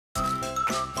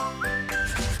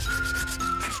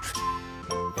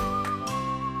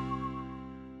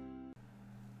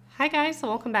Hi guys,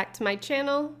 welcome back to my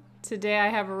channel. Today I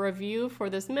have a review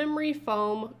for this memory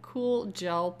foam cool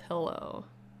gel pillow.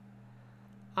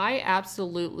 I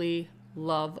absolutely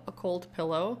love a cold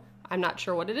pillow. I'm not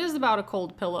sure what it is about a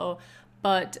cold pillow,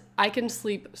 but I can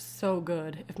sleep so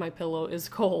good if my pillow is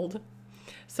cold.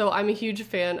 So I'm a huge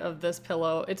fan of this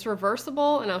pillow. It's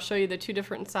reversible, and I'll show you the two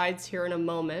different sides here in a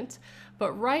moment.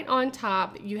 But right on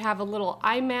top, you have a little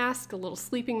eye mask, a little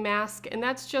sleeping mask, and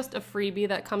that's just a freebie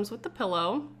that comes with the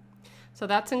pillow. So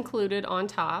that's included on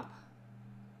top.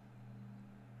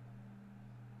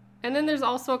 And then there's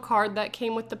also a card that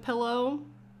came with the pillow,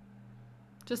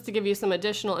 just to give you some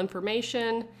additional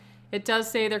information. It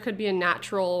does say there could be a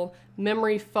natural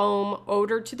memory foam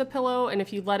odor to the pillow, and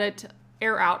if you let it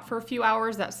air out for a few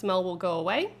hours, that smell will go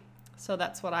away. So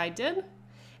that's what I did.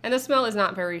 And the smell is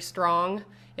not very strong.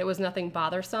 It was nothing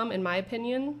bothersome in my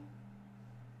opinion.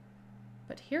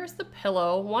 But here's the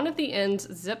pillow. One of the ends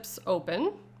zips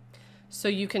open, so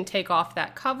you can take off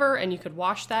that cover and you could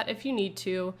wash that if you need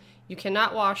to. You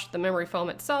cannot wash the memory foam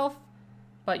itself,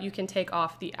 but you can take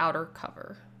off the outer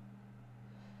cover.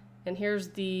 And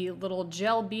here's the little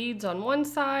gel beads on one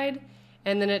side,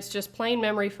 and then it's just plain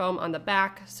memory foam on the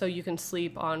back, so you can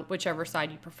sleep on whichever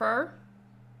side you prefer.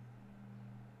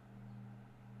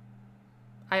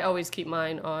 I always keep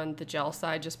mine on the gel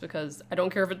side just because I don't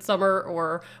care if it's summer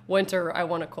or winter, I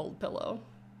want a cold pillow.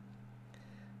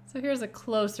 So here's a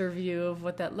closer view of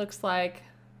what that looks like.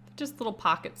 Just little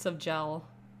pockets of gel.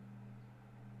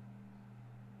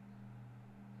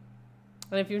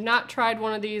 And if you've not tried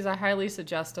one of these, I highly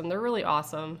suggest them. They're really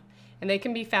awesome. And they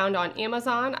can be found on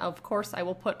Amazon. Of course, I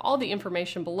will put all the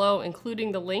information below,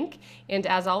 including the link. And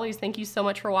as always, thank you so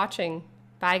much for watching.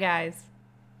 Bye, guys.